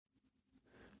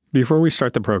Before we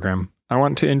start the program, I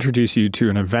want to introduce you to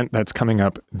an event that's coming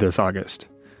up this August.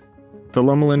 The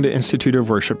Loma Linda Institute of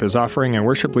Worship is offering a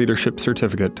worship leadership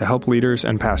certificate to help leaders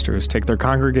and pastors take their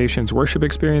congregation's worship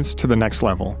experience to the next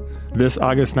level. This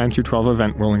August 9 through 12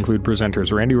 event will include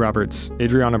presenters Randy Roberts,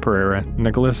 Adriana Pereira,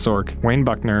 Nicholas Zork, Wayne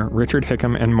Buckner, Richard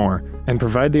Hickam, and more, and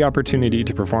provide the opportunity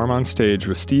to perform on stage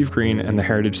with Steve Green and the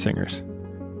Heritage Singers.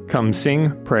 Come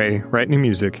sing, pray, write new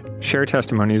music, share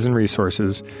testimonies and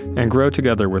resources, and grow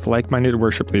together with like-minded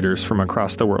worship leaders from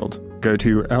across the world. Go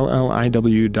to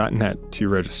lliw.net to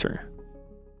register.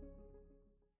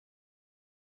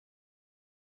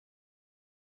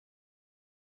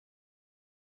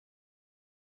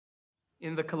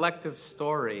 In the collective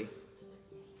story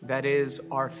that is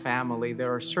our family,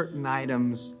 there are certain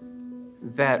items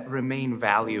that remain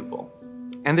valuable.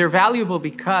 And they're valuable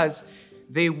because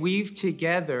they weave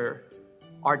together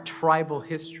our tribal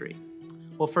history.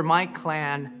 Well, for my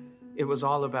clan, it was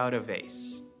all about a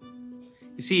vase.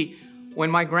 You see, when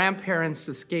my grandparents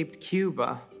escaped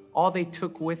Cuba, all they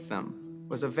took with them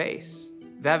was a vase.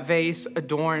 That vase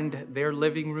adorned their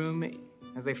living room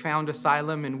as they found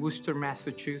asylum in Worcester,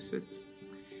 Massachusetts.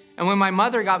 And when my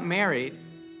mother got married,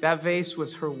 that vase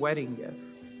was her wedding gift.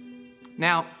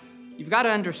 Now, you've got to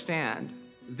understand,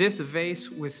 this vase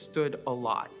withstood a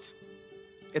lot.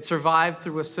 It survived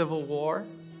through a civil war.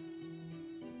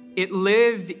 It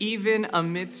lived even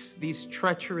amidst these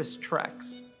treacherous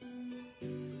treks.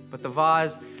 But the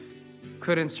vase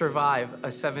couldn't survive a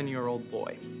 7-year-old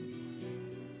boy.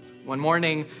 One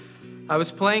morning, I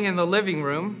was playing in the living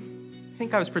room. I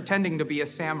think I was pretending to be a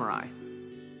samurai.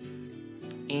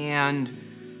 And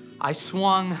I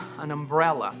swung an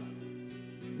umbrella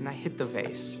and I hit the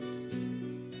vase.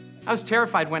 I was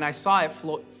terrified when I saw it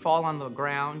fall on the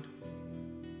ground,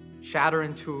 shatter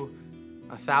into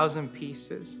 1,000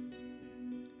 pieces.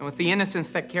 And with the innocence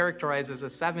that characterizes a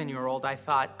 7-year-old, I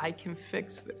thought, I can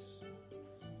fix this.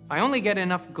 If I only get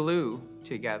enough glue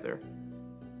together,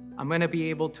 I'm going to be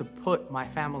able to put my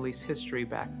family's history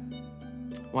back.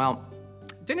 Well,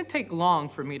 it didn't take long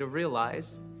for me to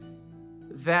realize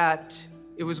that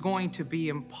it was going to be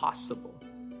impossible.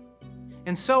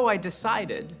 And so I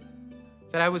decided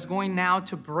that I was going now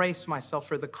to brace myself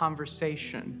for the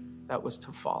conversation that was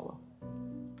to follow.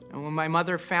 And when my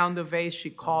mother found the vase, she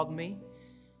called me.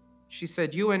 She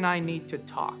said, "You and I need to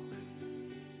talk."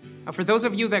 Now, for those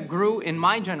of you that grew in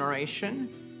my generation,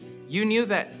 you knew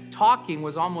that talking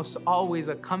was almost always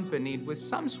accompanied with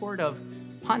some sort of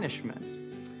punishment.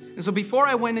 And so before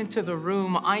I went into the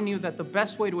room, I knew that the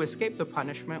best way to escape the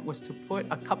punishment was to put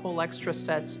a couple extra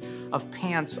sets of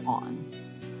pants on.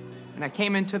 And I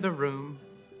came into the room,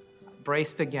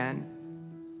 braced again.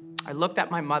 I looked at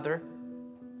my mother.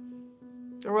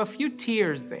 There were a few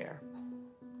tears there.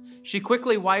 She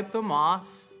quickly wiped them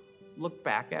off, looked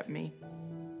back at me,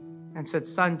 and said,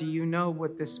 "Son, do you know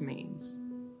what this means?"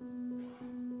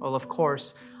 Well, of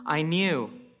course, I knew.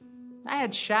 I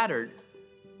had shattered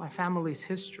my family's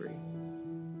history.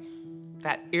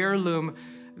 That heirloom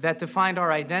that defined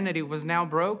our identity was now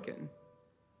broken.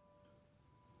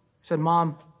 I said,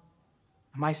 "Mom,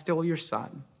 am I still your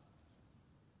son?"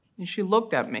 And she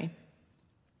looked at me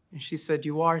and she said,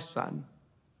 "You are, son.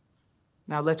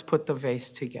 Now let's put the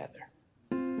vase together."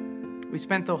 We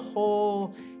spent the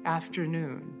whole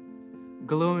afternoon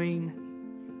gluing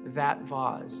that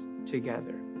vase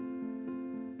together,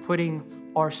 putting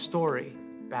our story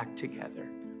back together,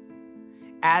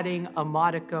 adding a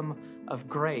modicum of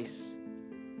grace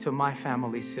to my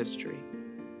family's history.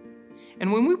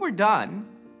 And when we were done,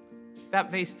 that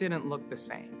vase didn't look the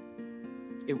same.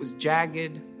 It was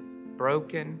jagged,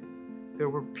 broken. There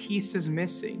were pieces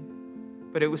missing,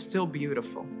 but it was still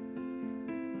beautiful.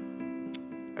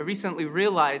 I recently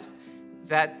realized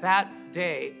that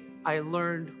day I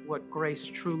learned what grace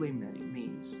truly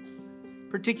means,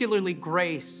 particularly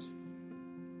grace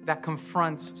that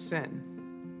confronts sin.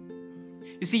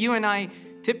 You see, you and I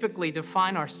typically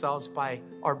define ourselves by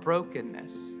our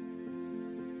brokenness.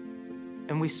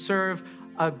 And we serve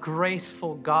a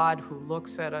graceful God who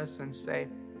looks at us and says,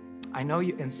 "I know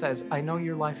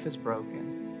your life is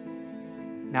broken.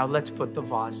 Now let's put the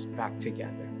vase back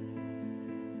together."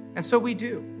 And so we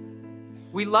do.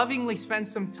 We lovingly spend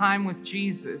some time with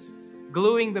Jesus,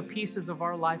 gluing the pieces of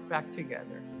our life back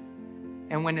together.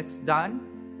 And when it's done,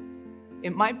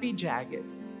 it might be jagged.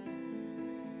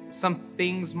 Some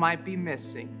things might be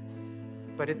missing,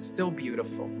 but it's still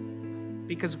beautiful.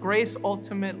 Because grace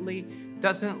ultimately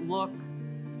doesn't look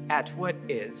at what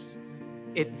is,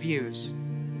 it views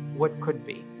what could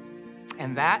be.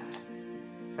 And that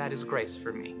is grace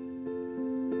for me.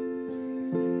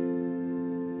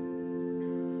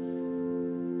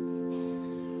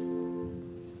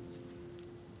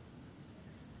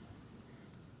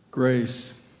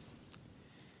 Grace.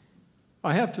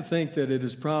 I have to think that it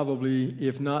is probably,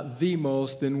 if not the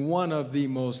most, then one of the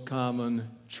most common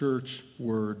church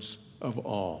words of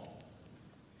all.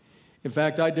 In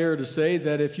fact, I dare to say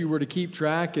that if you were to keep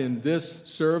track in this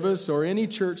service or any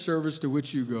church service to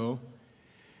which you go,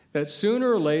 that sooner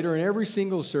or later in every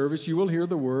single service you will hear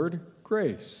the word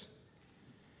grace.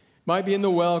 Might be in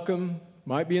the welcome,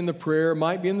 might be in the prayer,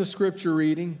 might be in the scripture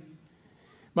reading,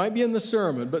 might be in the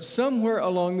sermon, but somewhere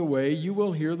along the way you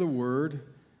will hear the word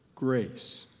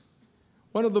grace.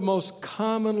 One of the most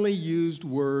commonly used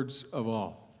words of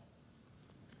all.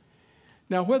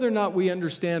 Now, whether or not we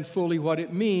understand fully what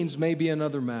it means may be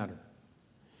another matter.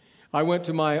 I went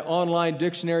to my online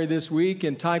dictionary this week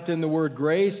and typed in the word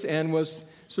grace and was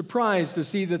surprised to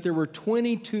see that there were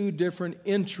 22 different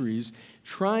entries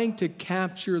trying to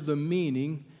capture the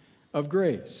meaning of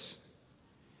grace.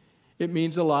 It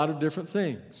means a lot of different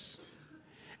things.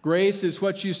 Grace is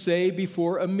what you say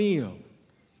before a meal.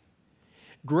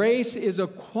 Grace is a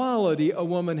quality a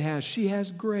woman has. She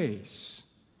has grace.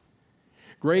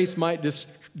 Grace might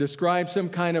describe some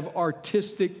kind of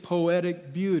artistic,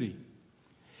 poetic beauty.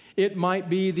 It might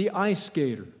be the ice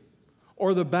skater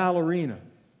or the ballerina.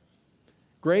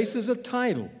 Grace is a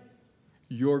title,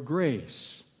 Your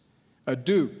Grace, a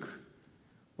duke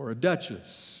or a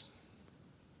duchess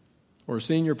or a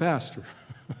senior pastor.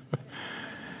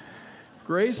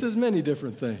 Grace is many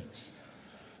different things.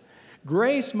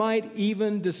 Grace might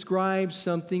even describe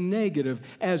something negative,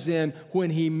 as in,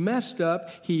 when he messed up,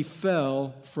 he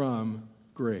fell from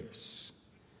grace.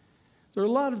 There are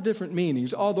a lot of different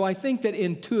meanings, although I think that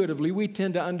intuitively we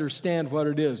tend to understand what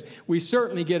it is. We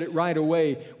certainly get it right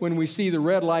away when we see the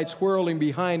red lights whirling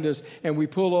behind us and we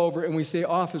pull over and we say,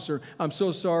 "Officer, I'm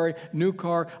so sorry, new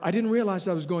car. I didn't realize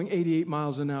I was going 88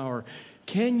 miles an hour.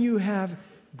 Can you have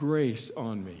grace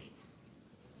on me?"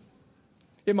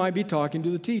 It might be talking to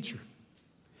the teacher.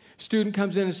 Student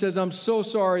comes in and says, "I'm so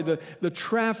sorry, the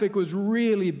traffic was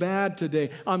really bad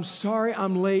today. I'm sorry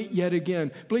I'm late yet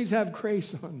again. Please have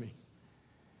grace on me."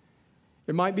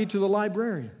 It might be to the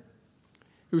librarian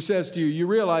who says to you, "You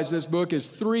realize this book is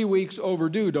 3 weeks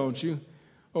overdue, don't you?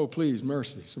 Oh, please,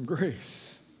 mercy, some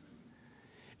grace."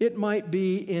 It might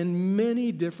be in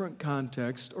many different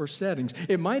contexts or settings.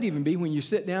 It might even be when you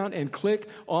sit down and click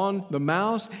on the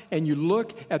mouse and you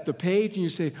look at the page and you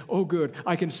say, "Oh, good,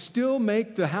 I can still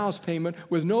make the house payment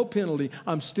with no penalty.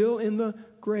 I'm still in the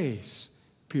grace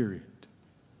period."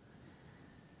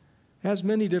 It has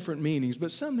many different meanings,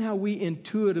 but somehow we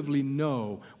intuitively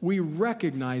know, we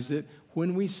recognize it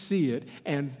when we see it,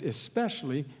 and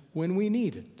especially when we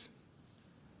need it.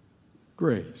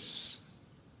 Grace.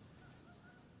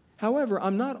 However,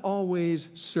 I'm not always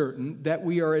certain that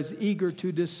we are as eager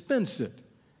to dispense it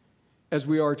as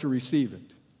we are to receive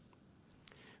it.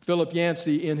 Philip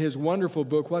Yancey, in his wonderful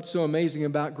book, What's So Amazing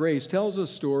About Grace, tells a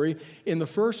story in the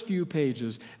first few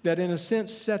pages that in a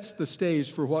sense sets the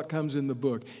stage for what comes in the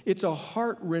book. It's a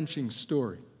heart-wrenching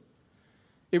story.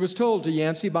 It was told to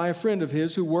Yancey by a friend of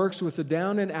his who works with the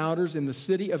down and outers in the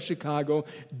city of Chicago,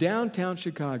 downtown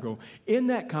Chicago. In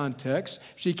that context,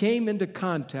 she came into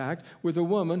contact with a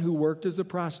woman who worked as a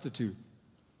prostitute.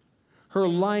 Her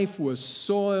life was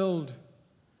soiled.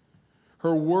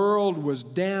 Her world was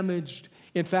damaged.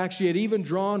 In fact, she had even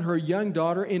drawn her young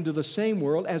daughter into the same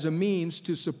world as a means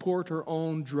to support her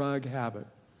own drug habit.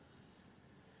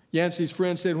 Yancey's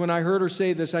friend said, "When I heard her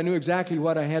say this, I knew exactly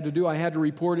what I had to do. I had to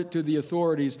report it to the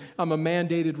authorities. I'm a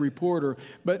mandated reporter."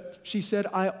 But she said,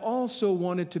 "I also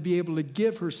wanted to be able to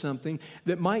give her something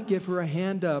that might give her a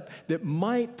hand up, that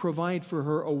might provide for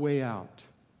her a way out."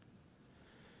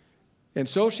 And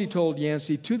so she told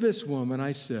Yancey, "To this woman,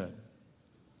 I said,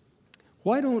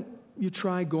 why don't you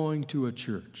try going to a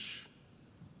church?"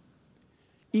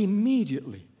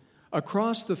 Immediately,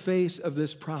 across the face of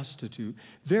this prostitute,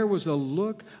 there was a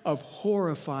look of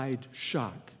horrified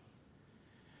shock.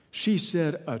 She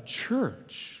said, "A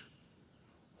church?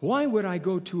 Why would I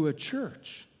go to a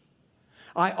church?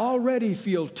 I already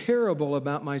feel terrible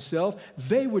about myself.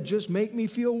 They would just make me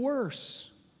feel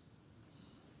worse."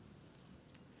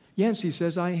 Yancey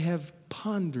says, "I have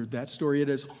pondered that story. It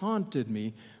has haunted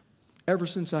me ever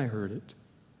since I heard it.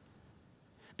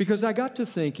 Because I got to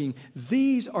thinking,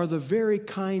 these are the very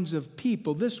kinds of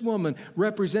people, this woman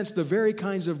represents the very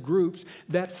kinds of groups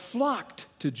that flocked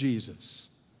to Jesus.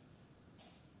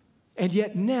 And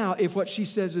yet now, if what she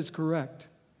says is correct,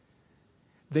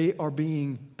 they are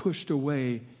being pushed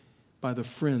away by the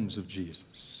friends of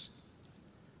Jesus."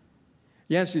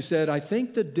 Yancey said, "I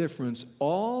think the difference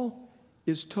all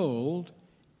is told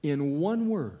in one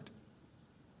word,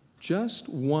 just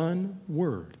one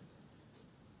word.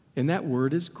 And that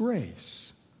word is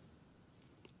grace."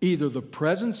 either the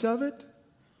presence of it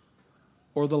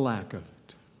or the lack of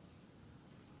it.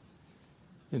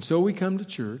 And so we come to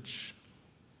church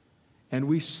and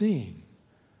we sing,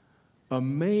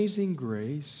 "Amazing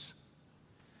Grace,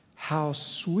 how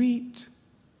sweet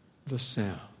the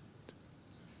sound."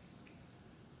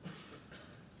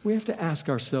 We have to ask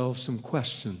ourselves some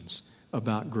questions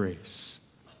about grace.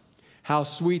 How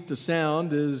Sweet the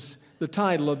Sound is the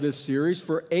title of this series.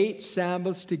 For 8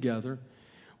 Sabbaths together,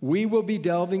 we will be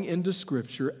delving into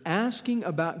Scripture, asking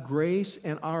about grace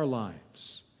in our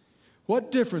lives.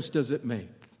 What difference does it make?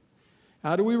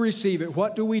 How do we receive it?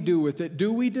 What do we do with it?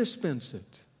 Do we dispense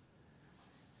it?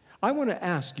 I want to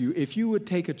ask you if you would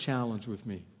take a challenge with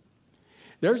me.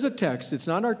 There's a text, it's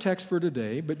not our text for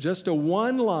today, but just a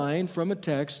one line from a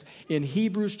text in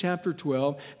Hebrews chapter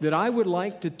 12 that I would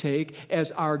like to take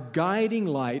as our guiding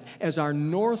light, as our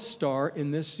North Star in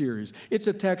this series. It's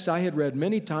a text I had read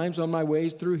many times on my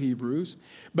ways through Hebrews,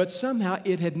 but somehow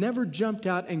it had never jumped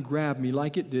out and grabbed me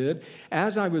like it did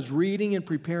as I was reading and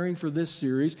preparing for this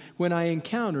series when I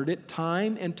encountered it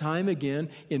time and time again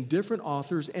in different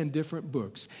authors and different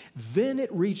books. Then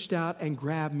it reached out and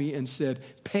grabbed me and said,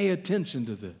 pay attention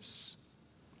to this.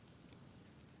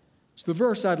 It's the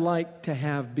verse I'd like to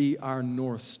have be our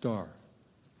North Star.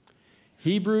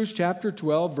 Hebrews chapter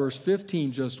 12, verse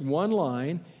 15, just one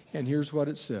line, and here's what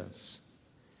it says.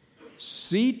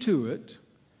 See to it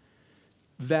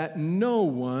that no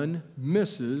one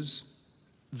misses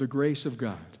the grace of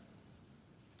God.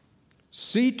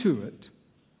 See to it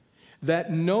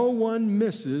that no one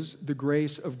misses the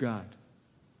grace of God.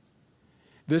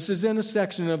 This is in a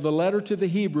section of the letter to the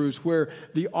Hebrews where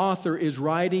the author is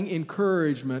writing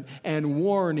encouragement and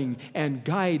warning and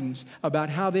guidance about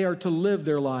how they are to live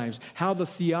their lives, how the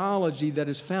theology that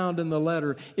is found in the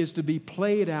letter is to be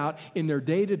played out in their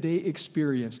day-to-day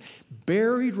experience.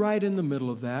 Buried right in the middle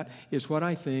of that is what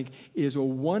I think is a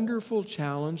wonderful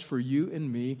challenge for you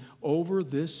and me over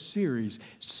this series.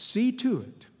 See to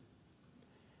it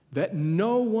that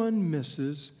no one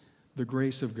misses the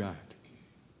grace of God.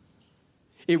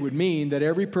 It would mean that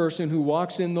every person who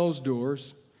walks in those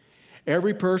doors,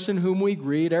 every person whom we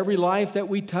greet, every life that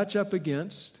we touch up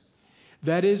against,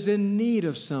 that is in need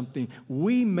of something,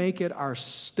 we make it our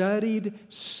studied,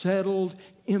 settled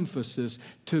emphasis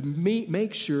to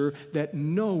make sure that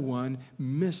no one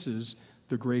misses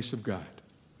the grace of God.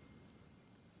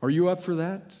 Are you up for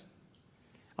that?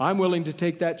 I'm willing to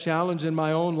take that challenge in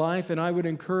my own life, and I would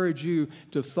encourage you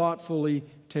to thoughtfully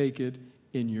take it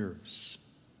in yours.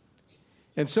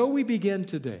 And so we begin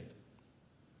today.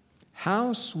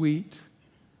 How sweet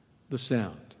the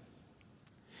sound.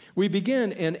 We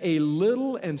begin in a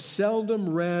little and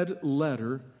seldom read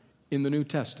letter in the New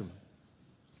Testament.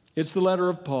 It's the letter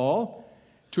of Paul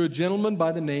to a gentleman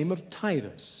by the name of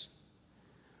Titus.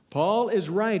 Paul is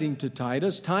writing to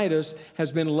Titus. Titus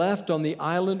has been left on the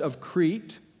island of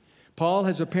Crete. Paul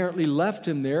has apparently left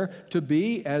him there to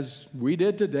be, as we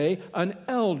did today, an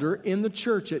elder in the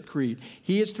church at Crete.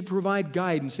 He is to provide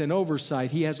guidance and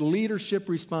oversight. He has leadership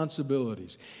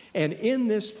responsibilities. And in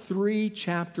this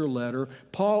 3-chapter letter,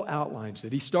 Paul outlines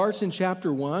it. He starts in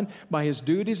chapter 1 by his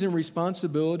duties and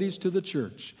responsibilities to the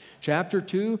church. Chapter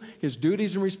 2, his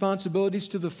duties and responsibilities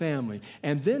to the family.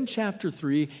 And then chapter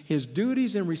 3, his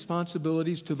duties and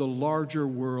responsibilities to the larger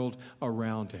world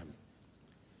around him.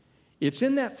 It's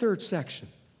in that 3rd section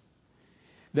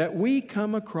that we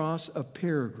come across a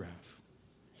paragraph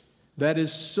that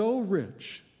is so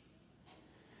rich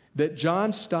that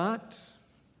John Stott,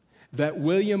 that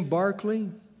William Barclay,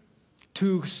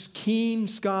 2 keen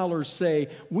scholars say,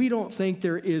 we don't think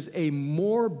there is a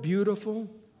more beautiful,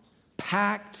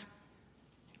 packed,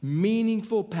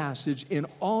 meaningful passage in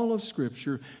all of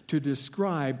Scripture to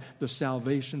describe the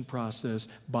salvation process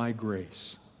by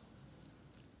grace.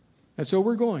 And so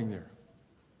we're going there.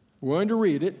 We're going to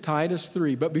read it, Titus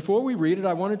 3. But before we read it,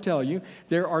 I want to tell you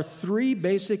there are 3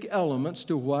 basic elements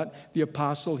to what the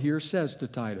apostle here says to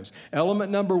Titus.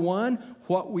 Element number 1,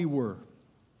 what we were.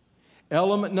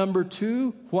 Element number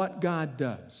 2, what God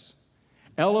does.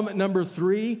 Element number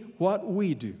 3, what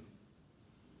we do.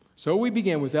 So we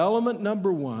begin with element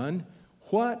number 1,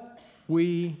 what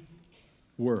we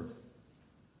were.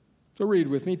 So read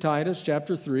with me, Titus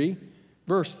chapter 3,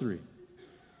 verse 3.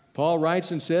 Paul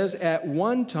writes and says, at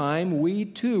one time we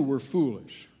too were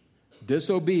foolish,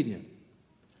 disobedient,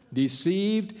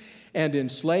 deceived, and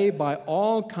enslaved by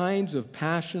all kinds of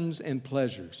passions and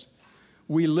pleasures.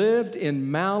 We lived in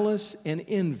malice and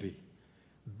envy,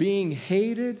 being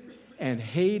hated and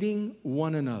hating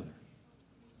one another.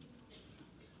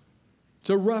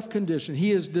 It's a rough condition.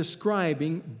 He is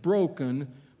describing broken,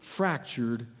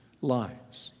 fractured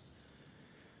lives.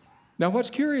 Now,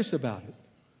 what's curious about it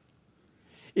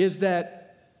is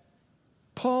that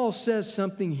Paul says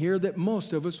something here that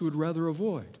most of us would rather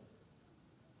avoid.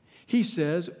 He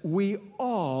says, we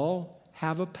all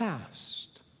have a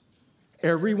past.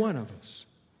 Every one of us.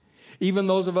 Even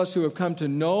those of us who have come to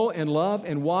know and love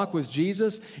and walk with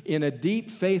Jesus in a deep,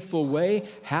 faithful way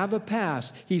have a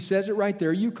past. He says it right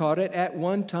there. You caught it. At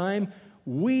one time,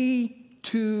 we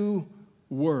too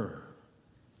were.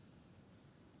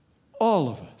 All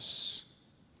of us.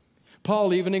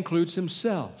 Paul even includes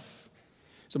himself.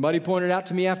 Somebody pointed out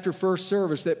to me after first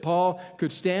service that Paul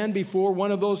could stand before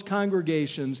one of those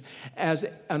congregations as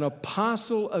an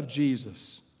apostle of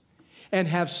Jesus and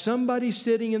have somebody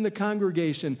sitting in the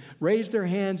congregation raise their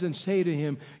hands and say to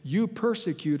him, you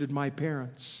persecuted my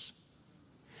parents.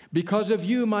 Because of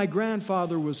you, my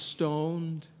grandfather was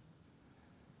stoned.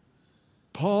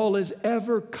 Paul is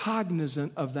ever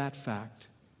cognizant of that fact.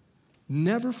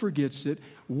 Never forgets it.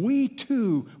 We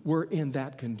too were in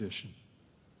that condition.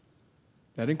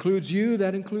 That includes you,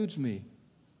 that includes me.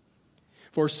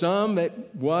 For some,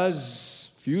 it was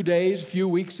a few days, a few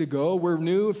weeks ago. We're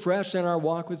new, fresh in our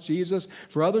walk with Jesus.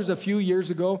 For others, a few years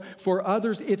ago. For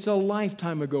others, it's a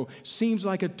lifetime ago. Seems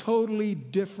like a totally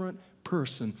different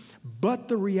person. But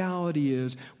the reality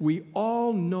is, we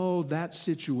all know that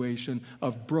situation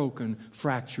of broken,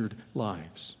 fractured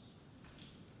lives.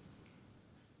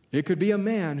 It could be a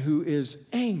man who is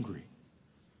angry.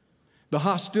 The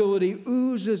hostility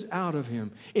oozes out of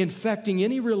him, infecting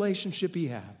any relationship he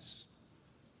has.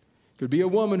 It could be a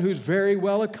woman who's very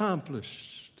well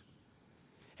accomplished,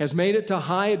 has made it to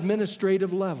high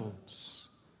administrative levels,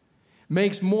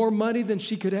 makes more money than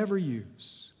she could ever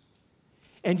use,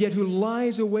 and yet who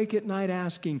lies awake at night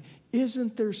asking,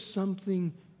 isn't there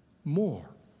something more?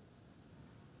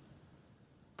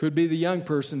 Could be the young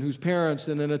person whose parents,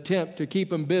 in an attempt to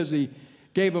keep them busy,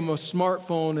 gave them a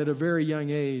smartphone at a very young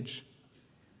age.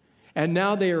 And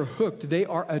now they are hooked. They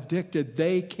are addicted.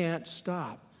 They can't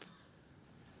stop.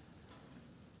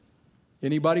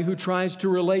 Anybody who tries to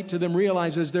relate to them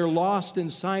realizes they're lost in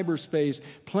cyberspace,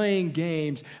 playing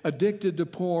games, addicted to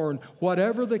porn,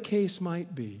 whatever the case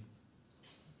might be.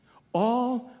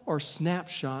 All are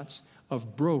snapshots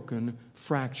of broken,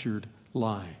 fractured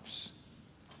lives.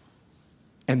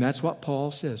 And that's what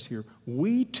Paul says here.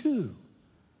 We too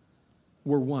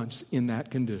were once in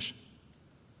that condition.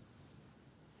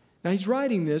 Now, he's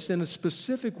writing this in a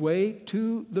specific way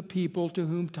to the people to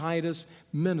whom Titus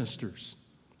ministers,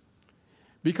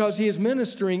 because he is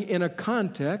ministering in a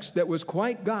context that was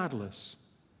quite godless,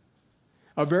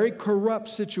 a very corrupt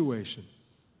situation,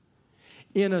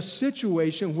 in a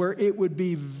situation where it would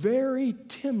be very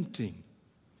tempting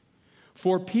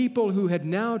for people who had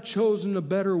now chosen a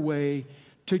better way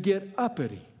to get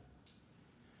uppity,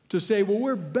 to say, well,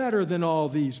 we're better than all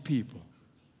these people.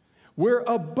 We're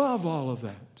above all of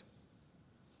that.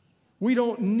 We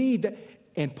don't need that.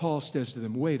 And Paul says to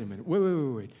them, wait a minute,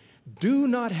 wait. Do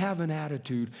not have an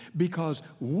attitude, because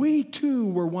we too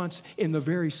were once in the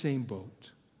very same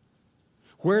boat.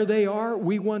 Where they are,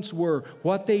 we once were.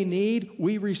 What they need,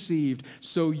 we received.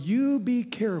 So you be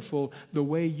careful the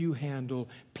way you handle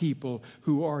people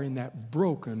who are in that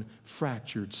broken,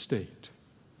 fractured state.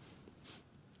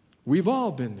 We've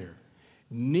all been there,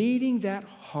 needing that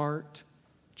heart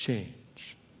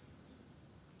change.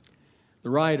 The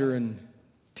writer and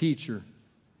teacher,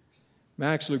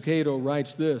 Max Lucado,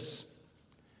 writes this.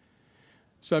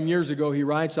 Some years ago, he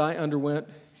writes, I underwent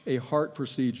a heart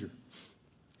procedure.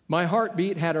 My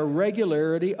heartbeat had a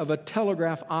regularity of a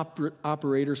telegraph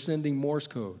operator sending Morse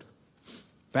code.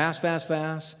 Fast, fast,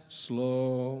 fast,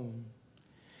 slow.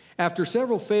 After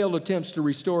several failed attempts to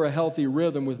restore a healthy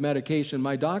rhythm with medication,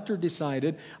 my doctor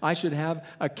decided I should have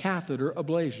a catheter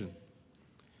ablation.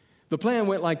 The plan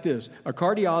went like this. A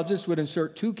cardiologist would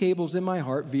insert 2 cables in my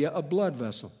heart via a blood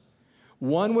vessel.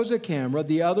 One was a camera,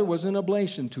 the other was an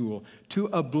ablation tool. To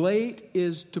ablate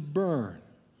is to burn.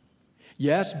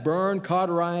 Yes, burn,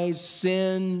 cauterize,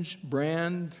 singe,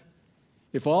 brand.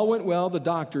 If all went well, the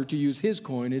doctor, to use his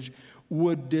coinage,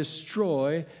 would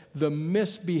destroy the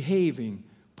misbehaving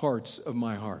parts of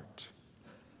my heart.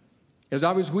 As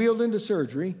I was wheeled into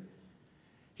surgery,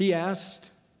 he asked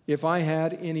if I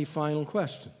had any final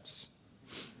questions.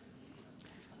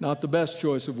 Not the best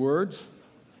choice of words.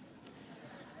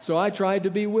 So I tried to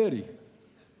be witty.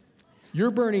 You're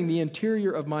burning the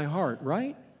interior of my heart,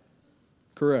 right?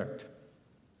 Correct.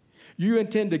 You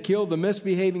intend to kill the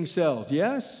misbehaving cells,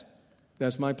 yes?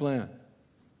 That's my plan.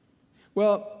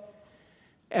 Well,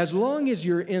 as long as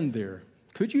you're in there,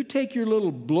 could you take your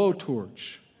little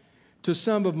blowtorch to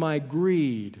some of my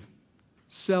greed,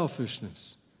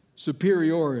 selfishness,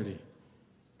 superiority,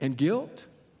 and guilt?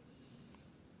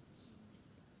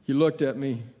 He looked at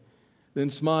me, then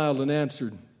smiled and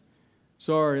answered,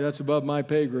 "Sorry, that's above my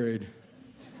pay grade."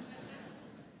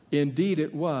 Indeed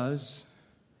it was,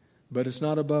 but it's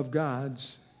not above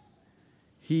God's.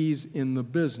 He's in the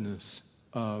business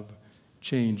of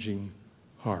changing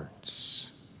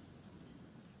hearts.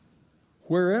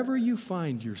 Wherever you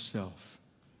find yourself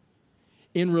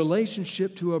in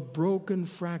relationship to a broken,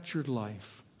 fractured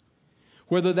life,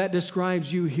 whether that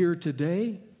describes you here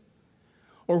today,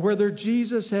 or whether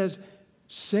Jesus has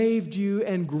saved you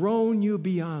and grown you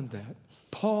beyond that,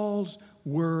 Paul's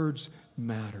words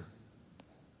matter.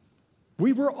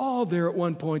 We were all there at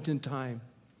one point in time,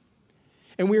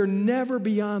 and we are never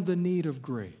beyond the need of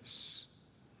grace.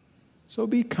 So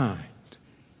be kind,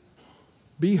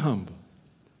 be humble.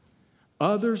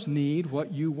 Others need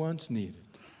what you once needed: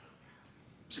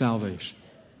 salvation.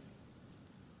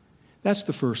 That's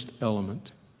the first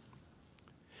element.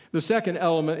 The second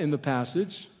element in the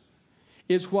passage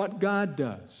is what God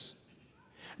does.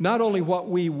 Not only what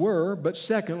we were, but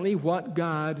secondly, what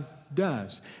God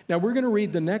does. Now we're going to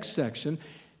read the next section,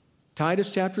 Titus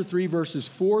chapter 3, verses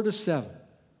 4 to 7.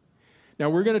 Now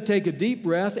we're going to take a deep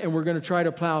breath and we're going to try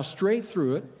to plow straight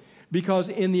through it, because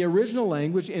in the original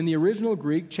language, in the original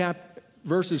Greek,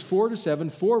 verses 4 to 7,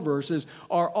 4 verses,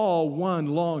 are all one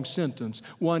long sentence,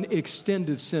 one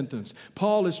extended sentence.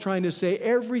 Paul is trying to say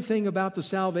everything about the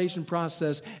salvation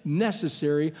process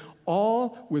necessary,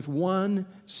 all with one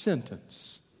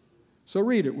sentence. So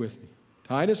read it with me.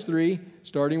 Titus 3,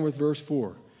 starting with verse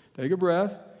 4. Take a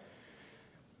breath.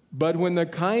 But when the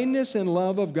kindness and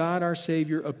love of God our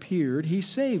Savior appeared, He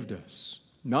saved us,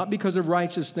 not because of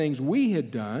righteous things we had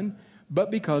done,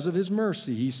 but because of His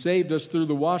mercy. He saved us through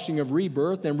the washing of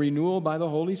rebirth and renewal by the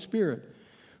Holy Spirit,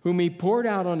 whom He poured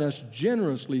out on us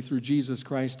generously through Jesus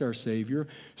Christ our Savior,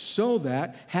 so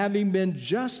that, having been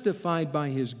justified by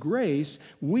His grace,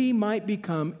 we might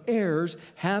become heirs,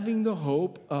 having the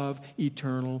hope of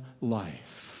eternal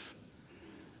life.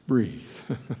 Breathe.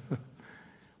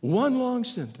 One long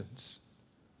sentence.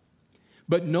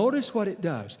 But notice what it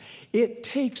does. It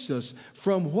takes us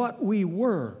from what we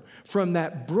were, from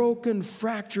that broken,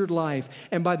 fractured life.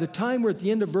 And by the time we're at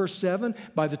the end of verse 7,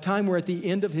 by the time we're at the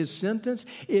end of his sentence,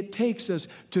 it takes us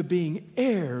to being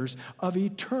heirs of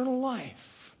eternal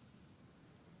life.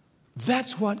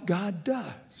 That's what God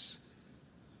does.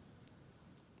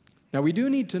 Now, we do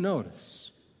need to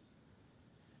notice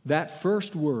that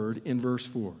first word in verse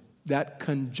 4, that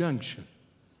conjunction.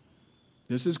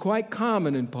 This is quite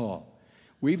common in Paul.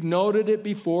 We've noted it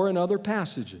before in other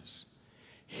passages.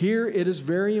 Here it is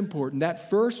very important. That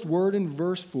first word in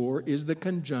verse 4 is the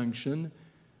conjunction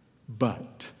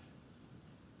but.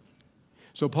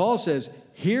 So Paul says,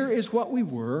 here is what we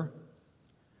were,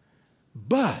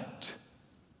 but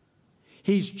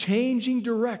he's changing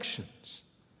directions.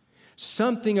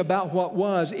 Something about what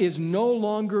was is no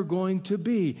longer going to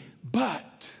be,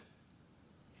 but.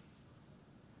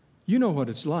 You know what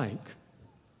it's like.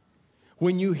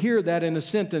 When you hear that in a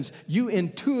sentence, you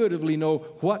intuitively know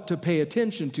what to pay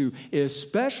attention to,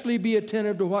 especially be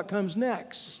attentive to what comes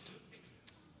next.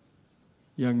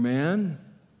 Young man,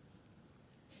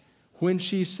 when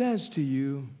she says to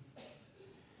you,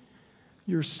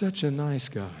 "You're such a nice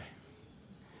guy,"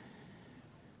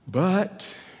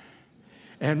 but,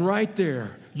 and right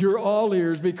there, you're all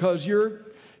ears because you're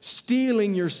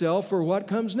steeling yourself for what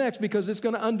comes next, because it's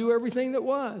going to undo everything that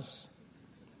was.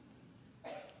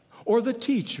 Or the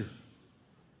teacher,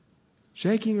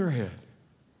 shaking her head.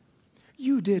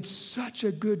 "You did such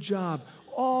a good job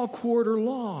all quarter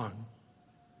long."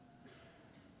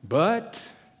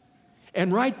 But,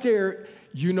 and right there,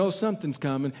 you know something's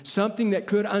coming, something that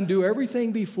could undo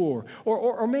everything before.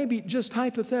 Or maybe just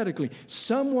hypothetically,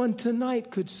 someone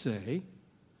tonight could say,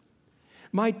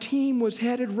 "My team was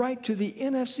headed right to the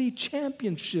NFC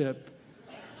Championship.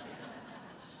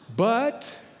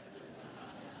 But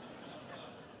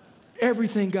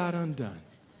everything got undone."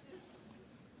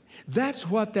 That's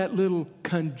what that little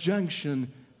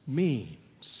conjunction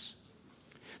means.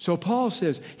 So Paul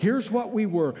says, here's what we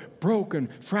were: broken,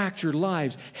 fractured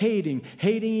lives, hating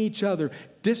each other,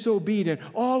 disobedient,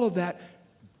 all of that.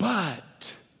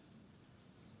 But,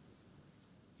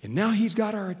 and now he's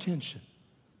got our attention.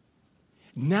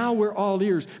 Now we're all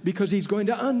ears, because he's going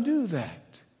to undo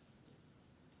that.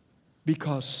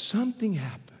 Because something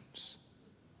happens.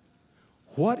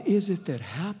 What is it that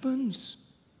happens?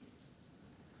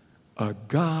 A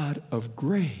God of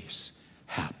grace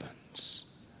happens.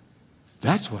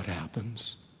 That's what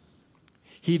happens.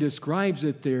 He describes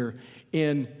it there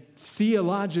in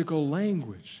theological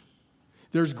language.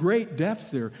 There's great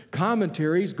depth there.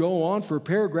 Commentaries go on for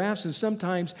paragraphs and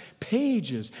sometimes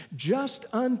pages, just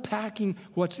unpacking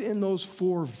what's in those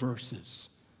 4 verses.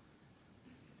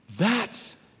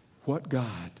 That's what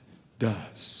God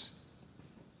does.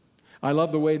 I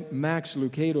love the way Max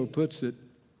Lucado puts it.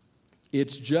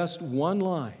 It's just one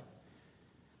line.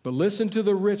 But listen to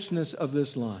the richness of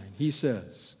this line. He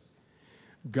says,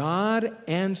 God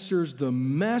answers the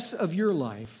mess of your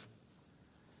life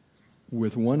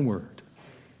with one word: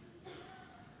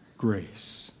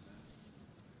 grace.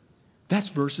 That's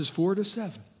verses 4 to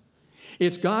 7.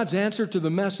 It's God's answer to the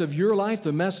mess of your life,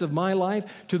 the mess of my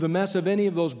life, to the mess of any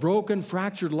of those broken,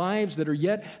 fractured lives that are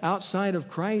yet outside of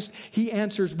Christ. He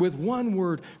answers with one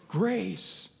word: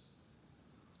 grace.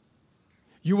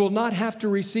 You will not have to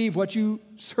receive what you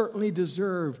certainly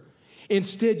deserve.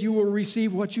 Instead, you will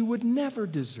receive what you would never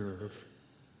deserve: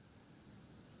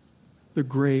 the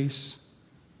grace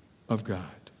of God.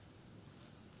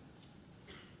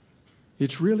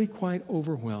 It's really quite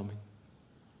overwhelming.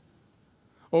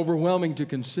 Overwhelming to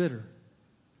consider.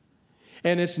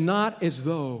 And it's not as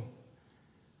though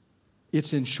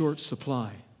it's in short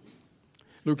supply.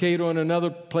 Lucado in another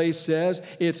place says,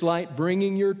 it's like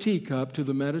bringing your teacup to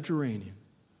the Mediterranean.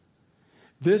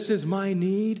 This is my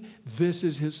need, this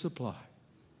is His supply.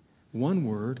 One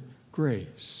word: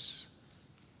 grace.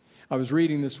 I was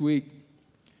reading this week,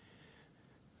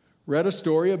 read a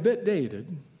story a bit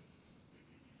dated,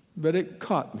 but it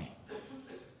caught me.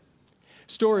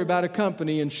 Story about a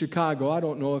company in Chicago. I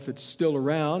don't know if it's still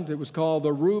around. It was called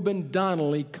the Reuben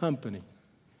Donnelly Company.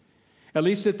 At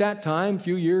least at that time,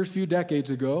 few decades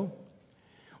ago,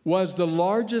 was the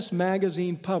largest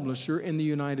magazine publisher in the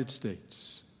United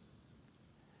States.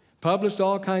 Published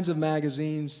all kinds of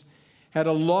magazines, had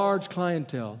a large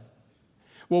clientele.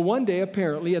 Well, one day,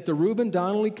 apparently, at the Reuben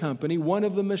Donnelly Company, one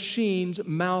of the machines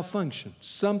malfunctioned.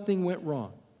 Something went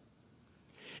wrong.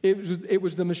 It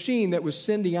was the machine that was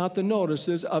sending out the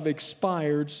notices of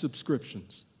expired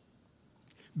subscriptions.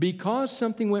 Because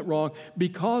something went wrong,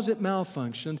 because it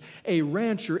malfunctioned, a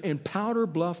rancher in Powder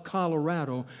Bluff,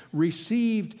 Colorado,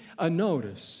 received a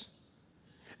notice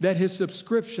that his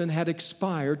subscription had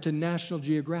expired to National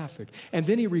Geographic. And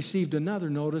then he received another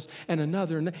notice and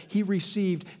another. He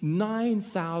received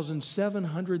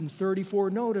 9,734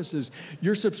 notices.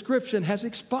 Your subscription has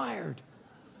expired.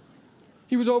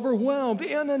 He was overwhelmed,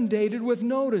 inundated with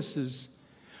notices,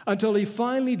 until he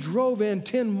finally drove in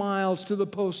 10 miles to the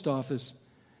post office,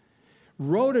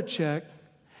 wrote a check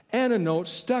and a note,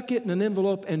 stuck it in an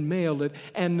envelope and mailed it.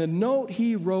 And the note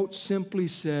he wrote simply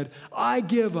said, "I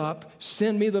give up,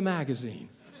 send me the magazine."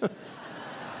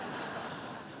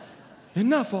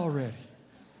 Enough already.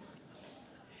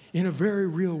 In a very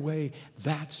real way,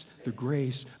 that's the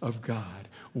grace of God.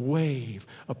 Wave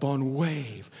upon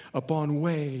wave upon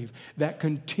wave that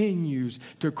continues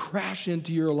to crash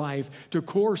into your life, to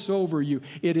course over you.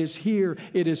 It is here,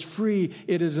 it is free,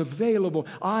 it is available.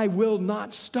 I will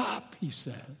not stop, he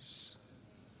says.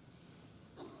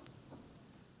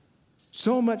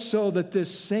 So much so that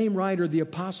this same writer, the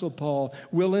Apostle Paul,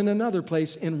 will in another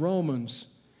place in Romans,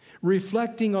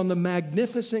 reflecting on the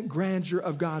magnificent grandeur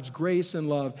of God's grace and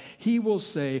love, he will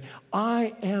say,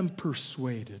 I am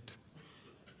persuaded,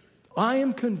 I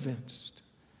am convinced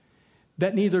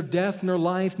that neither death nor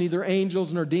life, neither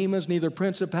angels nor demons, neither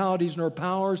principalities nor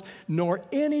powers, nor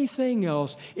anything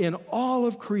else in all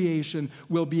of creation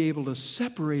will be able to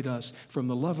separate us from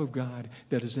the love of God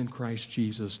that is in Christ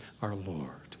Jesus our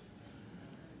Lord.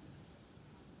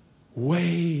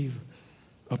 Wave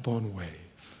upon wave.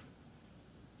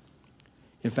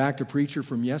 In fact, a preacher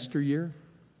from yesteryear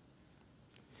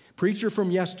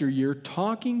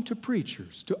talking to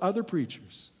preachers, to other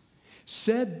preachers,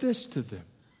 said this to them: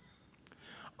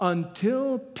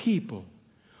 until people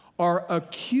are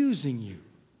accusing you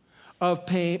of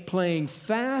playing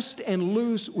fast and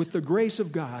loose with the grace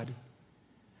of God,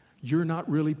 you're not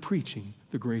really preaching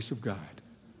the grace of God.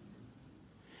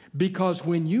 Because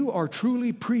when you are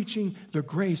truly preaching the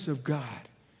grace of God,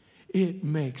 it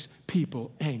makes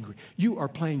people angry. You are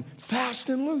playing fast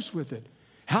and loose with it.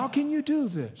 How can you do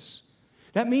this?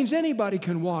 That means anybody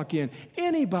can walk in.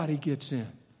 Anybody gets in.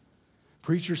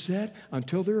 Preacher said,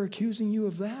 until they're accusing you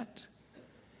of that,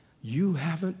 you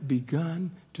haven't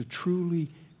begun to truly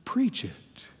preach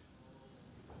it.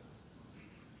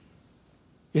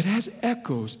 It has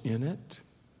echoes in it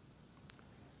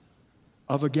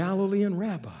of a Galilean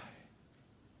rabbi.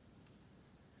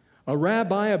 A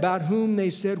rabbi about whom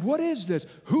they said, what is this?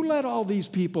 Who let all these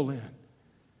people in?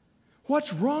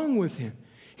 What's wrong with him?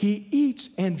 He eats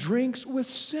and drinks with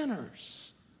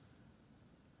sinners.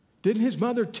 Didn't his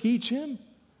mother teach him?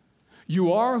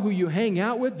 You are who you hang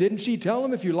out with. Didn't she tell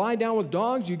him if you lie down with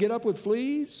dogs, you get up with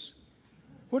fleas?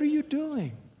 What are you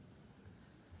doing?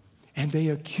 And they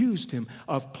accused him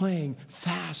of playing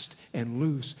fast and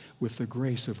loose with the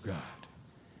grace of God.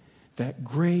 That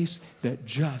grace that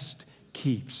just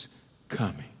keeps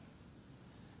coming.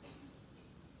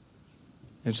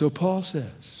 And so Paul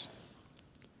says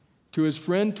to his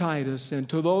friend Titus and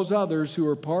to those others who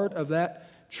are part of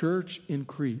that church in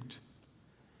Crete,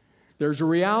 there's a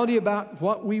reality about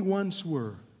what we once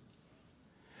were,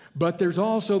 but there's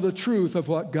also the truth of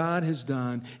what God has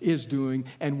done, is doing,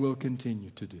 and will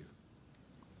continue to do.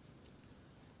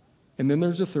 And then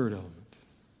there's a third element.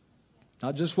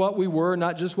 Not just what we were,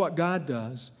 not just what God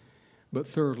does, but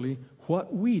thirdly,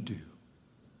 what we do.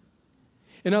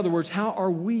 In other words, how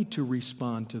are we to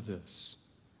respond to this?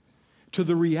 To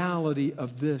the reality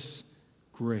of this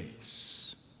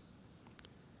grace.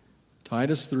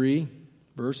 Titus 3,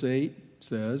 verse 8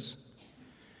 says,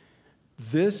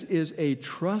 this is a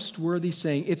trustworthy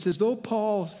saying. It's as though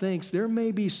Paul thinks there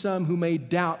may be some who may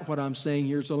doubt what I'm saying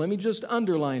here, so let me just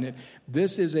underline it.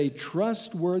 This is a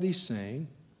trustworthy saying,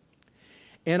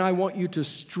 and I want you to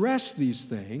stress these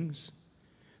things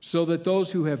so that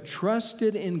those who have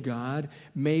trusted in God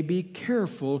may be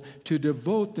careful to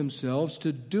devote themselves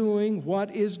to doing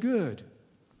what is good.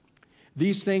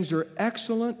 These things are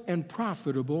excellent and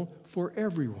profitable for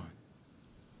everyone.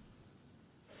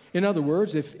 In other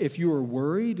words, if you are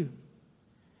worried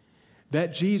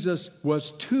that Jesus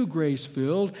was too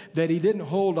grace-filled, that he didn't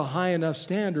hold a high enough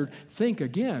standard, think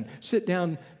again. Sit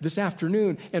down this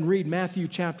afternoon and read Matthew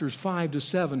chapters 5 to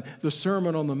 7, the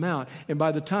Sermon on the Mount. And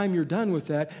by the time you're done with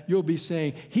that, you'll be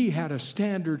saying, he had a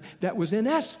standard that was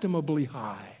inestimably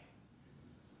high.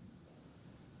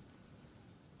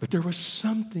 But there was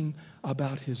something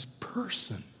about his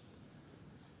person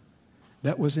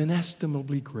that was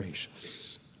inestimably gracious.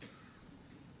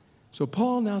 So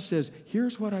Paul now says,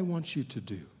 here's what I want you to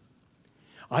do.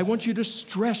 I want you to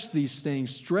stress these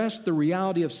things, stress the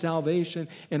reality of salvation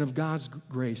and of God's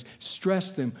grace.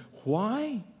 Stress them.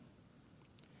 Why?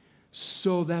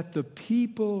 So that the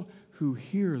people who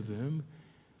hear them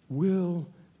will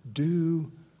do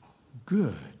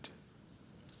good.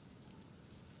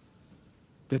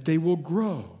 That they will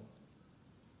grow.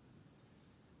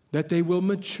 That they will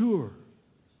mature.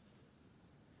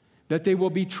 That they will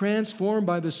be transformed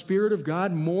by the Spirit of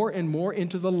God more and more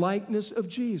into the likeness of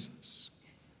Jesus.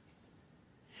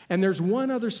 And there's one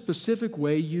other specific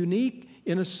way, unique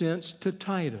in a sense to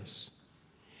Titus.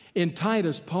 In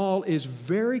Titus, Paul is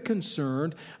very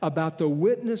concerned about the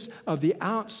witness of the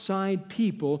outside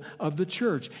people of the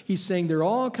church. He's saying there are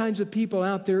all kinds of people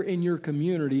out there in your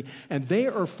community, and they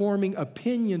are forming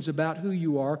opinions about who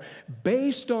you are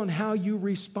based on how you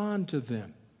respond to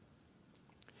them.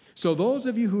 So those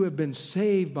of you who have been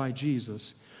saved by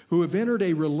Jesus, who have entered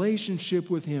a relationship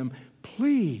with him,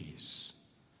 please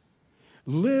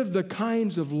live the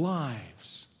kinds of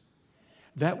lives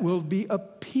that will be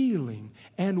appealing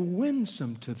and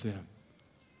winsome to them,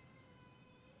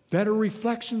 that are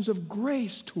reflections of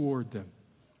grace toward them.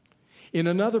 In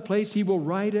another place, he will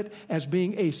write it as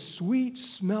being a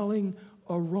sweet-smelling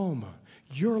aroma,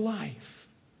 your life.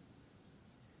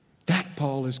 That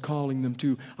Paul is calling them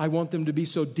to. I want them to be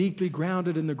so deeply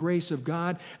grounded in the grace of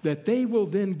God that they will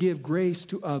then give grace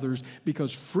to others,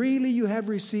 because freely you have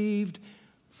received,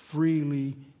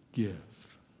 freely give.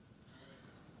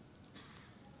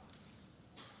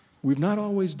 We've not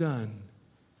always done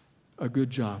a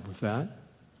good job with that.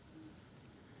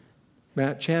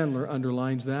 Matt Chandler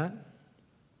underlines that.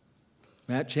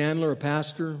 Matt Chandler, a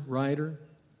pastor, writer,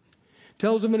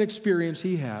 tells of an experience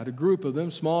he had. A group of them,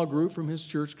 small group from his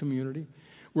church community,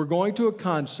 were going to a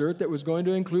concert that was going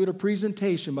to include a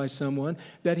presentation by someone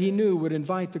that he knew would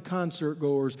invite the concert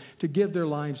goers to give their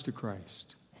lives to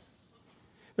Christ.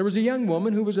 There was a young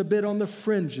woman who was a bit on the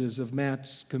fringes of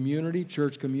Matt's community,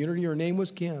 church community. Her name was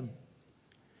Kim.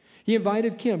 He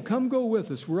invited Kim, come go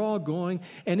with us. We're all going.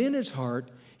 And in his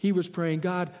heart, he was praying,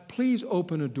 God, please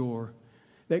open a door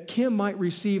that Kim might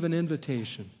receive an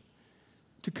invitation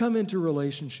to come into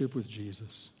relationship with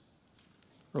Jesus.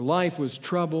 Her life was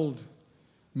troubled,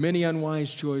 many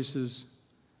unwise choices.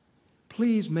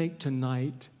 Please make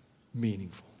tonight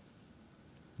meaningful,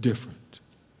 different.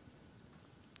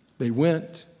 They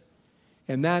went,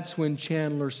 and that's when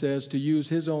Chandler says, to use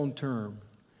his own term,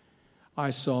 I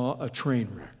saw a train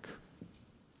wreck.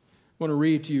 I want to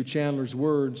read to you Chandler's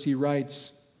words. He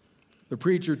writes, the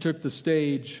preacher took the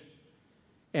stage,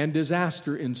 and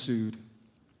disaster ensued.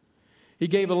 He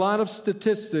gave a lot of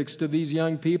statistics to these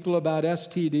young people about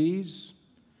STDs.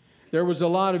 There was a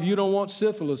lot of, you don't want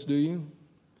syphilis, do you?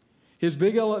 His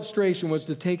big illustration was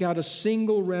to take out a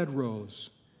single red rose.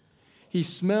 He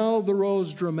smelled the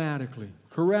rose dramatically,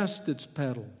 caressed its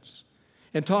petals,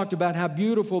 and talked about how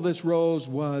beautiful this rose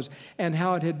was and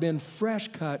how it had been fresh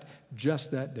cut just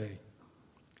that day.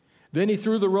 Then he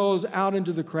threw the rose out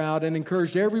into the crowd and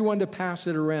encouraged everyone to pass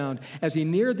it around. As he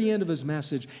neared the end of his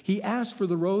message, he asked for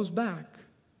the rose back.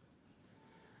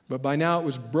 But by now it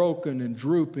was broken and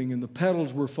drooping, and the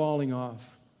petals were falling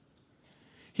off.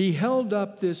 He held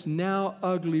up this now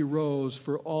ugly rose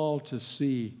for all to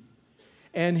see,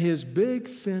 and his big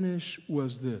finish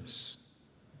was this.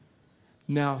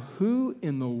 Now, who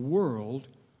in the world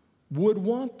would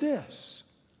want this?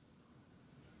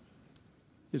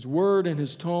 His word and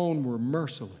his tone were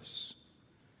merciless.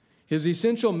 His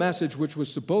essential message, which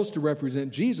was supposed to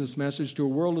represent Jesus' message to a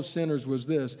world of sinners, was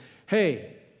this: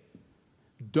 hey,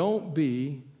 don't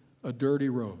be a dirty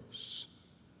rose.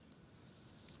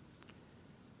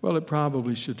 Well, it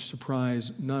probably should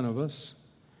surprise none of us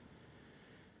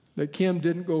that Kim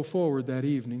didn't go forward that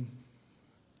evening.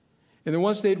 And then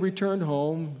once they'd returned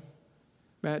home,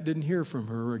 Matt didn't hear from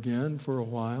her again for a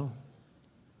while.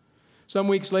 Some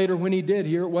weeks later, when he did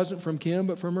hear, it wasn't from Kim,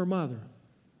 but from her mother.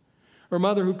 Her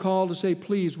mother, who called to say,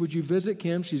 please, would you visit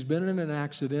Kim? She's been in an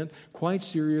accident, quite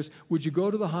serious. Would you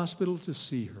go to the hospital to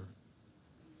see her?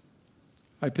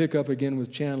 I pick up again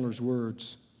with Chandler's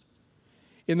words.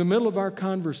 In the middle of our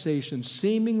conversation,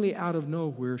 seemingly out of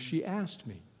nowhere, she asked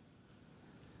me,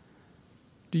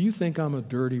 do you think I'm a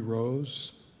dirty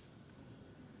rose?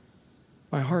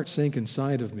 My heart sank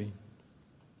inside of me.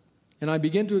 And I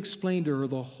began to explain to her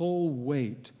the whole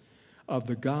weight of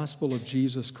the gospel of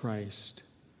Jesus Christ.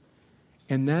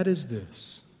 And that is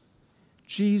this: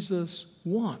 Jesus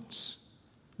wants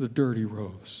the dirty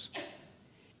rose.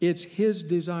 It's his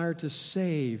desire to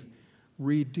save,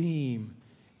 redeem,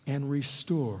 and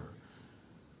restore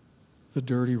the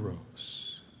dirty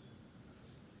rose.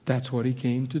 That's what he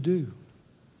came to do.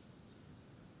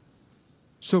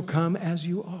 So come as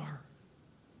you are.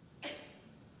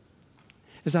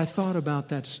 As I thought about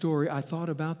that story, I thought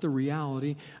about the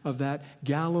reality of that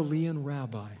Galilean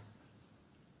rabbi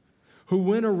who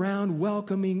went around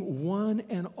welcoming one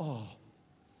and all.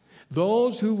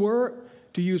 Those who were,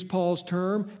 to use Paul's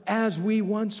term, as we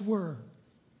once were.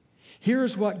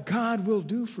 Here's what God will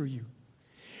do for you.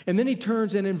 And then he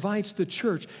turns and invites the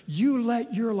church. You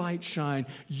let your light shine.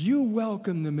 You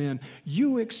welcome them in.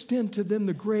 You extend to them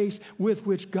the grace with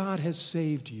which God has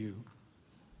saved you.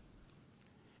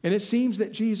 And it seems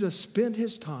that Jesus spent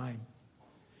his time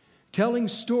telling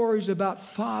stories about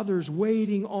fathers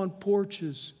waiting on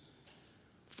porches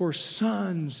for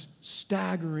sons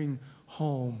staggering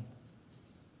home,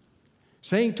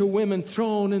 saying to women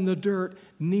thrown in the dirt,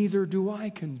 neither do I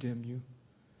condemn you.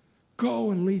 Go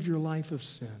and leave your life of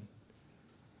sin.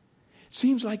 It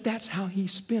seems like that's how he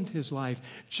spent his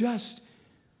life, just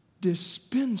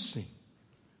dispensing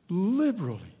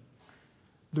liberally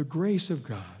the grace of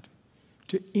God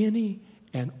to any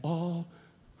and all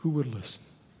who would listen.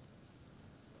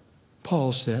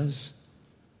 Paul says,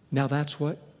 now that's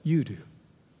what you do.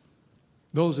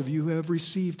 Those of you who have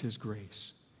received his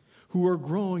grace, who are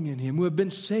growing in him, who have been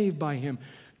saved by him,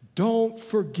 don't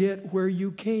forget where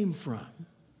you came from.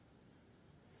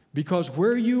 Because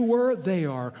where you were, they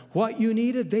are. What you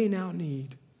needed, they now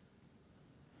need.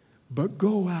 But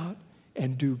go out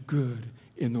and do good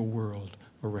in the world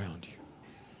around you.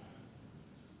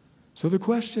 So the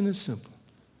question is simple.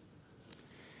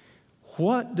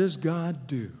 What does God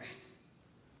do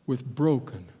with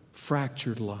broken,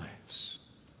 fractured lives?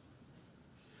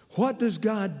 What does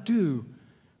God do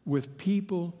with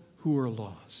people who are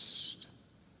lost?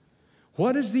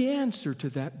 What is the answer to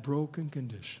that broken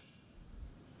condition?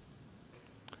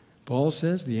 Paul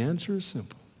says the answer is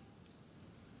simple.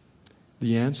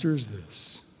 The answer is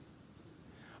this: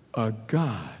 a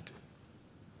God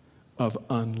of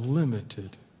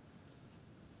unlimited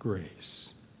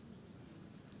grace.